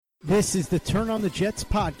This is the Turn on the Jets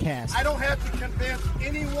podcast. I don't have to convince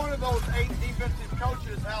any one of those 8 defensive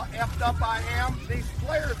coaches how effed up I am. These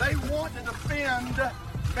players, they want to defend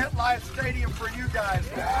MetLife Stadium for you guys.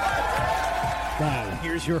 Now,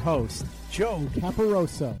 here's your host, Joe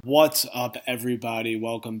Caparoso. What's up, everybody?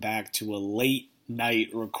 Welcome back to a late night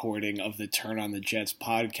recording of the Turn on the Jets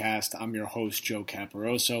podcast. I'm your host, Joe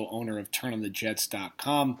Caparoso, owner of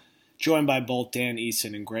TurnOnTheJets.com, joined by both Dan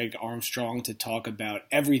Eason and Greg Armstrong to talk about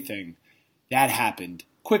everything that happened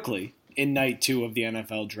quickly in night 2 of the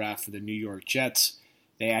NFL draft for the New York Jets.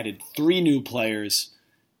 They added 3 new players,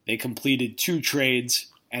 they completed 2 trades,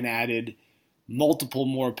 and added multiple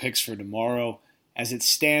more picks for tomorrow. As it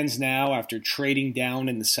stands now, after trading down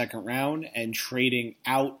in the second round and trading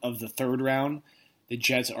out of the third round, the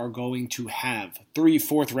Jets are going to have 3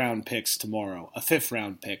 fourth-round picks tomorrow, a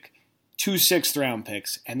 5th-round pick, 2 6th-round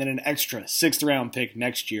picks, and then an extra 6th-round pick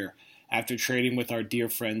next year after trading with our dear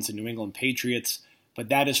friends the New England Patriots. But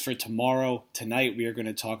that is for tomorrow. Tonight we are going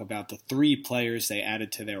to talk about the 3 players they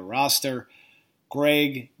added to their roster.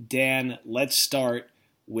 Greg, Dan, let's start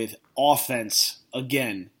with offense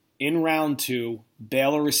again. In round 2,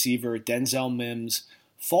 Baylor receiver Denzel Mims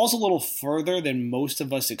falls a little further than most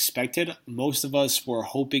of us expected. Most of us were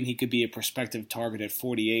hoping he could be a prospective target at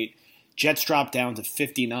 48. Jets dropped down to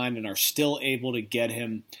 59 and are still able to get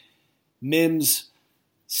him. Mims,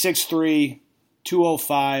 6'3",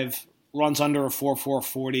 205, runs under a 4.4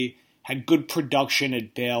 40, had good production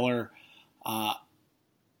at Baylor.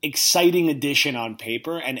 Exciting addition on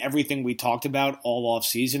paper, and everything we talked about all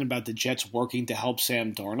offseason about the Jets working to help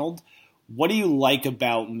Sam Darnold. What do you like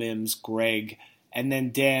about Mims, Greg? And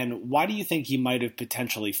then Dan, why do you think he might have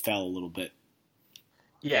potentially fell a little bit?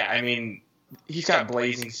 Yeah, I mean, he's got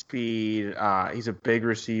blazing speed. He's a big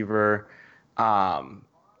receiver.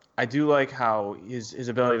 I do like how his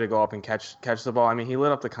ability to go up and catch the ball. I mean, he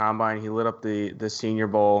lit up the combine. He lit up the Senior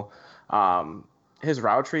Bowl. His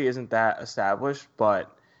route tree isn't that established,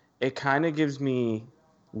 but it kind of gives me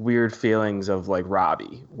weird feelings of like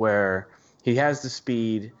Robbie, where he has the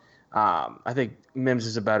speed. I think Mims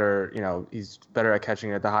is he's better at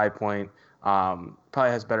catching at the high point.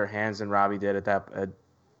 Probably has better hands than Robbie did at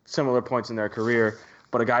similar points in their career.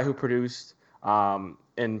 But a guy who produced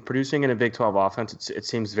and producing in a Big 12 offense, it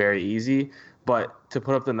seems very easy. But to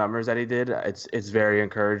put up the numbers that he did, it's very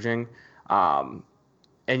encouraging. And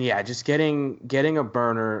yeah, just getting a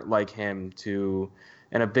burner like him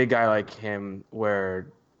and a big guy like him, where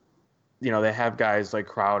they have guys like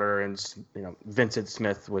Crowder and Vincent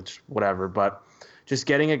Smith, whatever. But just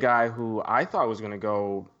getting a guy who I thought was going to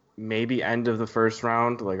go maybe end of the first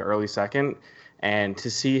round, like early second, and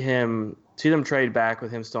to see them trade back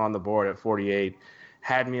with him still on the board at 48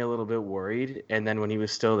 had me a little bit worried. And then when he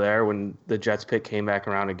was still there, when the Jets pick came back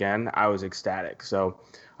around again, I was ecstatic. So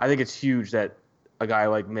I think it's huge that a guy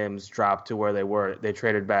like Mims dropped to where they were. They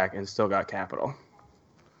traded back and still got capital.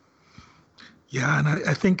 Yeah, and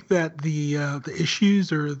I think that the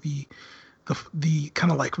issues or the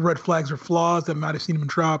kind of like red flags or flaws that might have seen him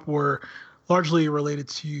drop were largely related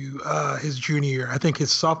to his junior year. I think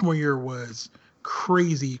his sophomore year was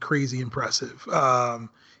crazy impressive.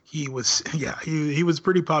 He was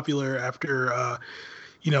pretty popular after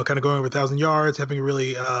kind of going over 1,000 yards, having a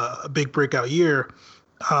really a big breakout year.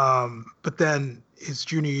 But then his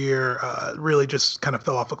junior year really just kind of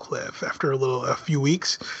fell off a cliff after a few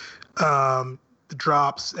weeks. The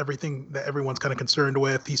drops, everything that everyone's kind of concerned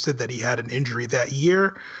with. He said that he had an injury that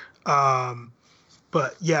year.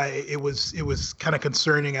 But yeah, it was kind of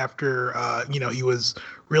concerning after, he was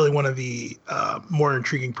really one of the more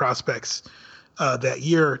intriguing prospects that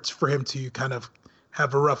year. It's for him to kind of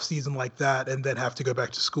have a rough season like that and then have to go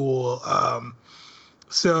back to school.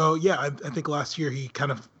 So yeah, I think last year he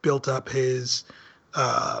kind of built up his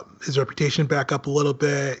reputation back up a little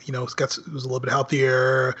bit. Was a little bit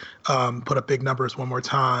healthier, put up big numbers one more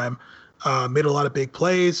time, made a lot of big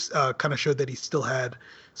plays, kind of showed that he still had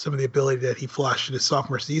some of the ability that he flashed in his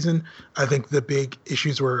sophomore season. I think the big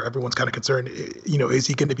issues where everyone's kind of concerned, is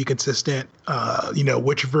he going to be consistent?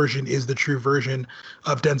 Which version is the true version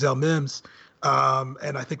of Denzel Mims?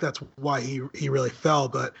 And I think that's why he really fell.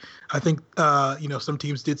 But I think, some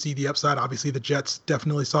teams did see the upside. Obviously, the Jets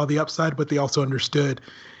definitely saw the upside, but they also understood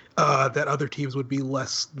that other teams would be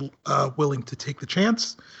less willing to take the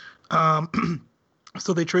chance.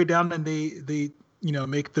 So they trade down and they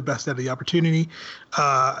make the best out of the opportunity.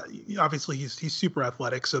 Obviously, he's super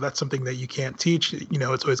athletic, so that's something that you can't teach.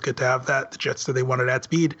 It's always good to have that. The Jets said they wanted at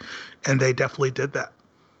speed, and they definitely did that.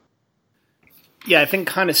 Yeah, I think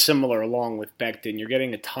kind of similar along with Becton. You're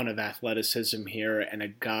getting a ton of athleticism here and a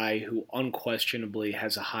guy who unquestionably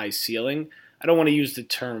has a high ceiling. I don't want to use the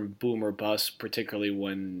term boom or bust, particularly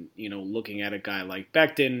when, looking at a guy like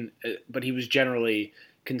Becton, but he was generally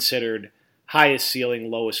considered highest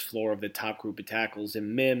ceiling, lowest floor of the top group of tackles.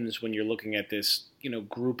 And Mims, when you're looking at this,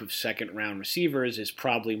 group of second-round receivers, is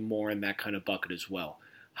probably more in that kind of bucket as well.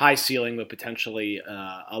 High ceiling, but potentially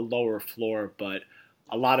a lower floor, but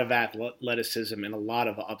a lot of athleticism and a lot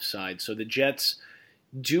of upside. So the Jets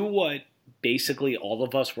do what basically all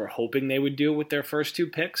of us were hoping they would do with their first 2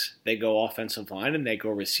 picks. They go offensive line and they go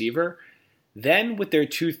receiver. Then with their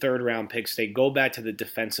 2 third-round picks, they go back to the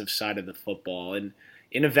defensive side of the football. And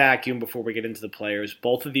in a vacuum, before we get into the players,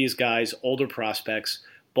 both of these guys, older prospects,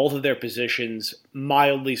 both of their positions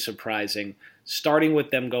mildly surprising, starting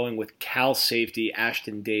with them going with Cal safety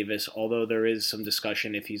Ashton Davis, although there is some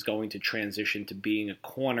discussion if he's going to transition to being a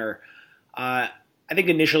corner. I think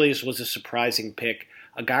initially this was a surprising pick.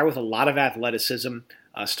 A guy with a lot of athleticism,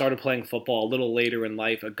 started playing football a little later in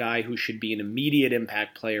life, a guy who should be an immediate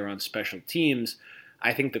impact player on special teams.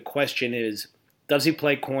 I think the question is, does he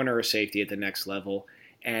play corner or safety at the next level?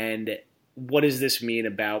 And what does this mean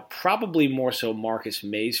about probably more so Marcus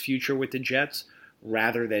May's future with the Jets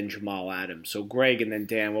rather than Jamal Adams? So Greg and then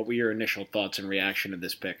Dan, what were your initial thoughts and reaction to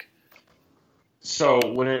this pick?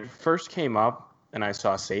 So when it first came up and I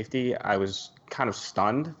saw safety, I was kind of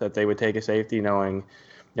stunned that they would take a safety, knowing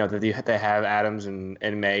that they have Adams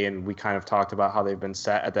and May, and we kind of talked about how they've been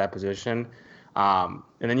set at that position. And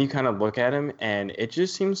then you kind of look at him, and it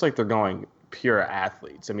just seems like they're going pure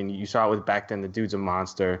athletes. I mean, you saw it with Becton. The dude's a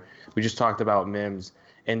monster. We just talked about Mims.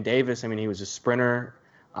 And Davis, I mean, he was a sprinter.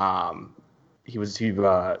 He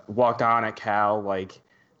walked on at Cal. Like,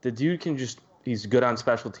 the dude can just – he's good on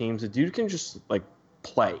special teams. The dude can just,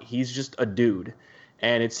 play. He's just a dude.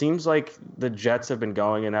 And it seems like the Jets have been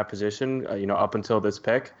going in that position, up until this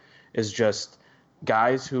pick, is just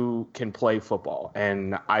guys who can play football.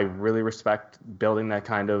 And I really respect building that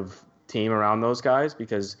kind of team around those guys,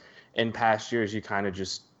 because in past years you kind of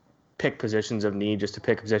just pick positions of need just to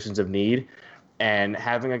pick positions of need. And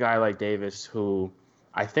having a guy like Davis, who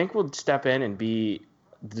I think will step in and be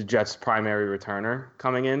the Jets' primary returner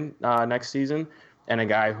coming in next season, and a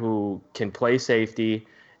guy who can play safety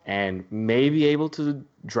and may be able to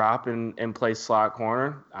drop and play slot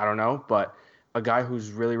corner. I don't know. But a guy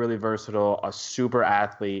who's really, really versatile, a super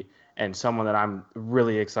athlete, and someone that I'm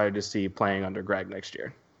really excited to see playing under Greg next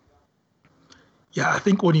year. Yeah, I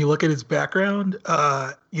think when you look at his background,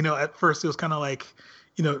 at first it was kind of like,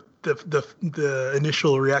 the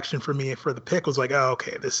initial reaction for me for the pick was like, oh,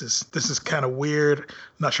 okay, this is kind of weird. I'm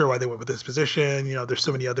not sure why they went with this position. There's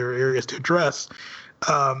so many other areas to address.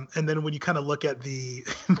 And then when you kind of look at the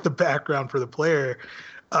background for the player,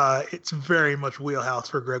 it's very much wheelhouse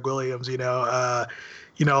for Greg Williams. A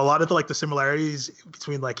lot of the similarities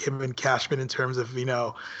between him and Cashman in terms of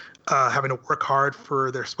having to work hard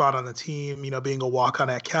for their spot on the team. Being a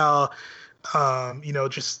walk-on at Cal.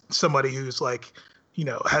 Just somebody who's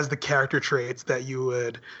has the character traits that you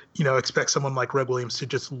would expect someone like Greg Williams to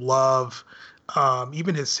just love.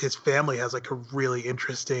 Even his family has a really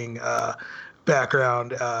interesting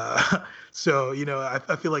background. So,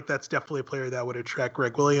 I feel like that's definitely a player that would attract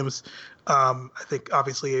Greg Williams. I think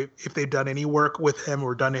obviously if they've done any work with him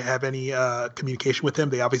or have any communication with him,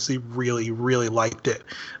 they obviously really, really liked it.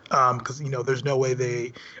 Because, there's no way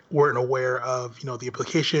they weren't aware of, the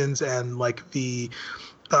implications and the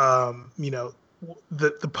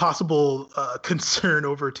possible concern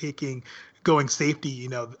over going safety,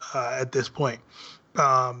 at this point.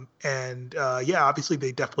 Obviously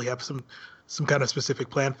they definitely have some kind of specific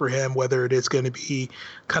plan for him, whether it is going to be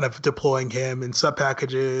kind of deploying him in sub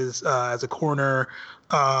packages as a corner,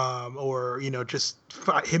 or just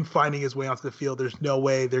him finding his way onto the field. There's no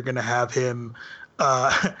way they're going to have him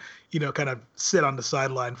kind of sit on the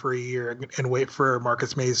sideline for a year and wait for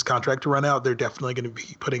Marcus May's contract to run out. They're definitely going to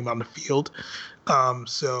be putting him on the field.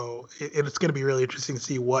 So it's going to be really interesting to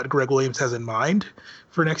see what Greg Williams has in mind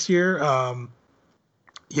for next year.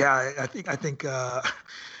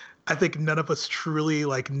 I think none of us truly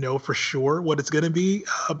know for sure what it's going to be.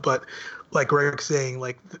 But like Greg's saying,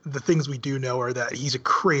 the things we do know are that he's a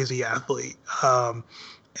crazy athlete.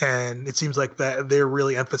 And it seems like that they're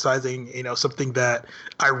really emphasizing, something that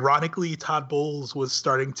ironically Todd Bowles was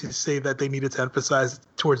starting to say that they needed to emphasize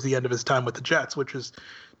towards the end of his time with the Jets, which is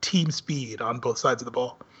team speed on both sides of the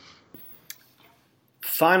ball.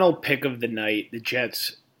 Final pick of the night, the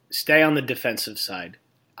Jets stay on the defensive side.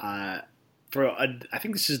 I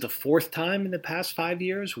think this is the 4th time in the past 5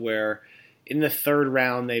 years where in the 3rd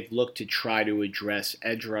round they've looked to try to address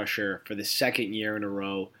edge rusher for the 2nd year in a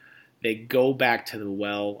row. They go back to the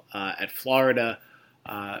well at Florida,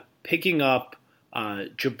 picking up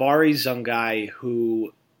Jabari Zungai,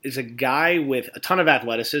 who is a guy with a ton of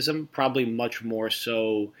athleticism, probably much more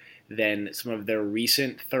so than some of their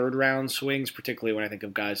recent third-round swings, particularly when I think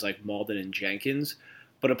of guys like Malden and Jenkins,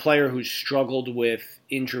 but a player who's struggled with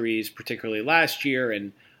injuries, particularly last year,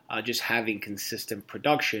 and just having consistent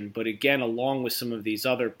production. But again, along with some of these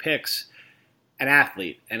other picks, an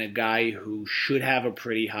athlete and a guy who should have a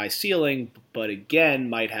pretty high ceiling, but again,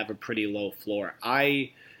 might have a pretty low floor.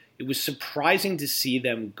 It was surprising to see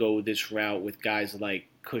them go this route with guys like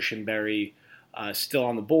Cushenberry still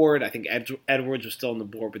on the board. I think Edwards was still on the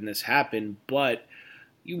board when this happened, but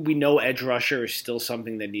we know edge rusher is still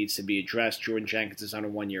something that needs to be addressed. Jordan Jenkins is on a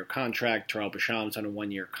one-year contract. Terrell Basham's on a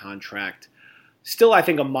one-year contract. Still, I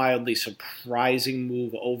think a mildly surprising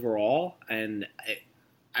move overall, and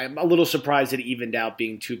I'm a little surprised it evened out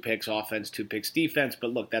being 2 picks offense, 2 picks defense,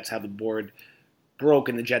 but look, that's how the board broke,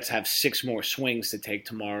 and the Jets have 6 more swings to take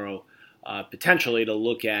tomorrow, potentially to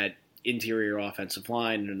look at interior offensive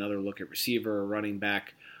line and another look at receiver or running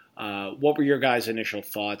back. What were your guys' initial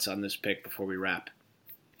thoughts on this pick before we wrap?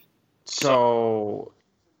 So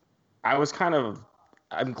I'm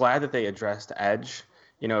glad that they addressed edge.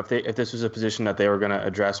 You know, if this was a position that they were going to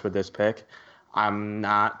address with this pick, I'm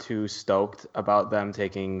not too stoked about them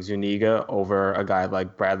taking Zuniga over a guy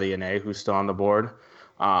like Bradley Anae, who's still on the board.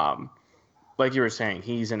 Like you were saying,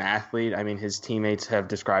 he's an athlete. I mean, his teammates have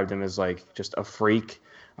described him as like just a freak,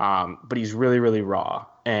 but he's really, really raw.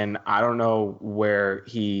 And I don't know where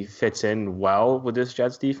he fits in well with this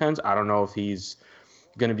Jets defense. I don't know if he's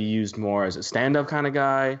going to be used more as a stand-up kind of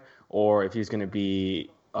guy or if he's going to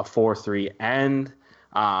be a 4-3 end.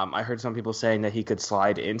 I heard some people saying that he could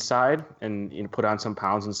slide inside and put on some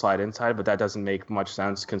pounds and slide inside, but that doesn't make much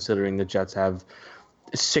sense considering the Jets have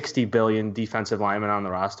 60 billion defensive linemen on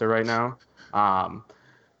the roster right now.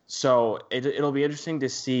 So it'll be interesting to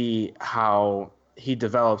see how he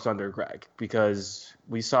develops under Greg, because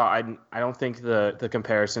we saw I don't think the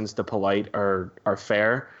comparisons to Polite are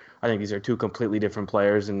fair. I think these are 2 completely different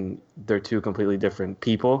players and they're 2 completely different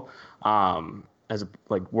people. As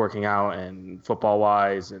like working out and football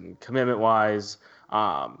wise and commitment wise.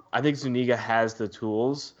 I think Zuniga has the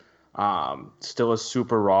tools, still a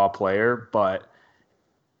super raw player, but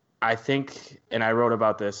I think, and I wrote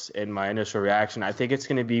about this in my initial reaction, I think it's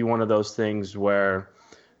going to be one of those things where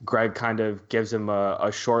Greg kind of gives him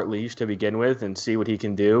a short leash to begin with and see what he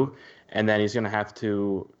can do. And then he's going to have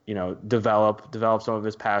to, develop some of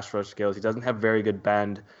his pass rush skills. He doesn't have very good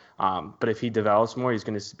bend, but if he develops more, he's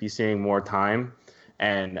going to be seeing more time.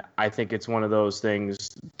 And I think it's one of those things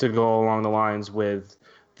to go along the lines with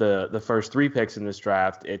the first 3 picks in this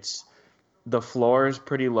draft. It's the floor is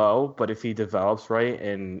pretty low, but if he develops right,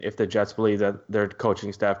 and if the Jets believe that their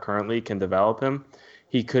coaching staff currently can develop him,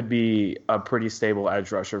 he could be a pretty stable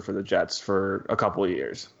edge rusher for the Jets for a couple of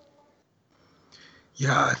years.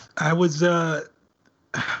 Yeah, I was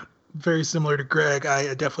very similar to Greg.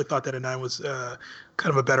 I definitely thought that Anae was kind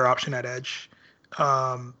of a better option at edge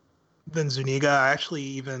than Zuniga. I actually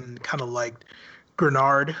even kind of liked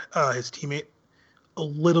Grenard, his teammate, a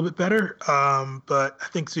little bit better. But I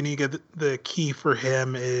think Zuniga, the key for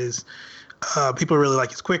him is people really like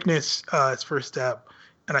his quickness, his first step.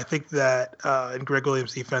 And I think that in Greg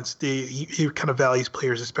Williams' defense, he kind of values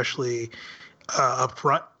players, especially up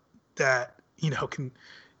front, that can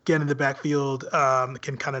get in the backfield,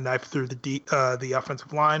 can kind of knife through the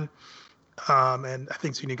offensive line. And I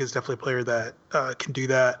think Zuniga is definitely a player that can do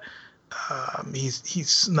that.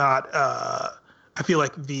 He's not. I feel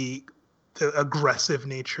like the aggressive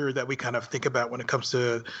nature that we kind of think about when it comes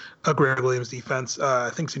to a Greg Williams defense, I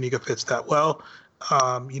think Zuniga fits that well.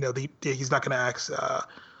 He's not going to ask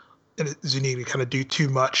Zuniga to kind of do too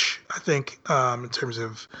much, I think, in terms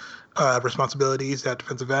of responsibilities at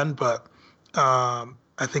defensive end. But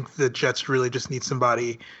I think the Jets really just need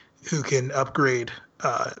somebody who can upgrade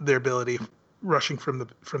their ability rushing from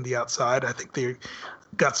the outside. I think they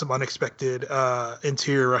got some unexpected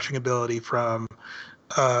interior rushing ability from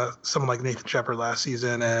someone like Nathan Shepard last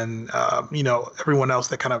season, and everyone else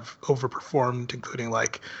that kind of overperformed, including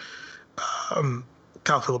like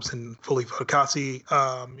Kyle Phillips and Foley Fokasi.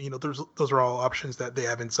 Those are all options that they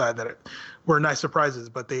have inside that were nice surprises,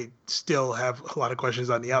 but they still have a lot of questions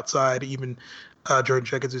on the outside. Even Jordan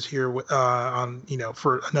Jenkins is here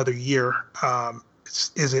for another year.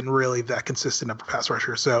 Isn't really that consistent of a pass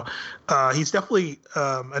rusher, so he's definitely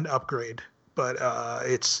an upgrade. But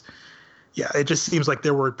it just seems like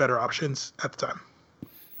there were better options at the time.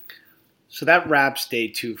 So that wraps day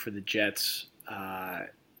 2 for the Jets.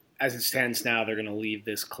 As it stands now, they're going to leave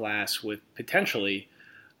this class with potentially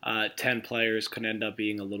 10 players could end up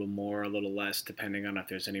being a little more, a little less, depending on if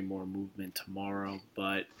there's any more movement tomorrow.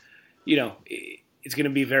 But, it's going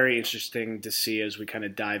to be very interesting to see as we kind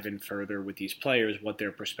of dive in further with these players what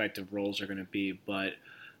their prospective roles are going to be. But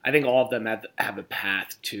I think all of them have a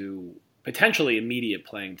path to potentially immediate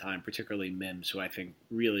playing time, particularly Mims, who I think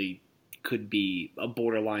really could be a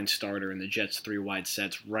borderline starter in the Jets' 3 wide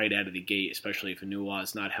sets right out of the gate, especially if Enunwa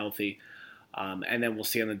is not healthy. And then we'll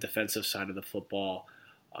see on the defensive side of the football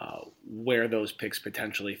where those picks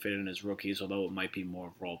potentially fit in as rookies, although it might be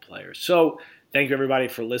more role players. So thank you, everybody,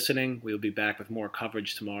 for listening. We'll be back with more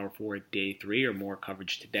coverage tomorrow for day 3, or more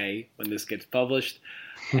coverage today when this gets published.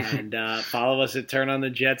 And follow us at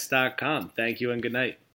turnonthejets.com. Thank you and good night.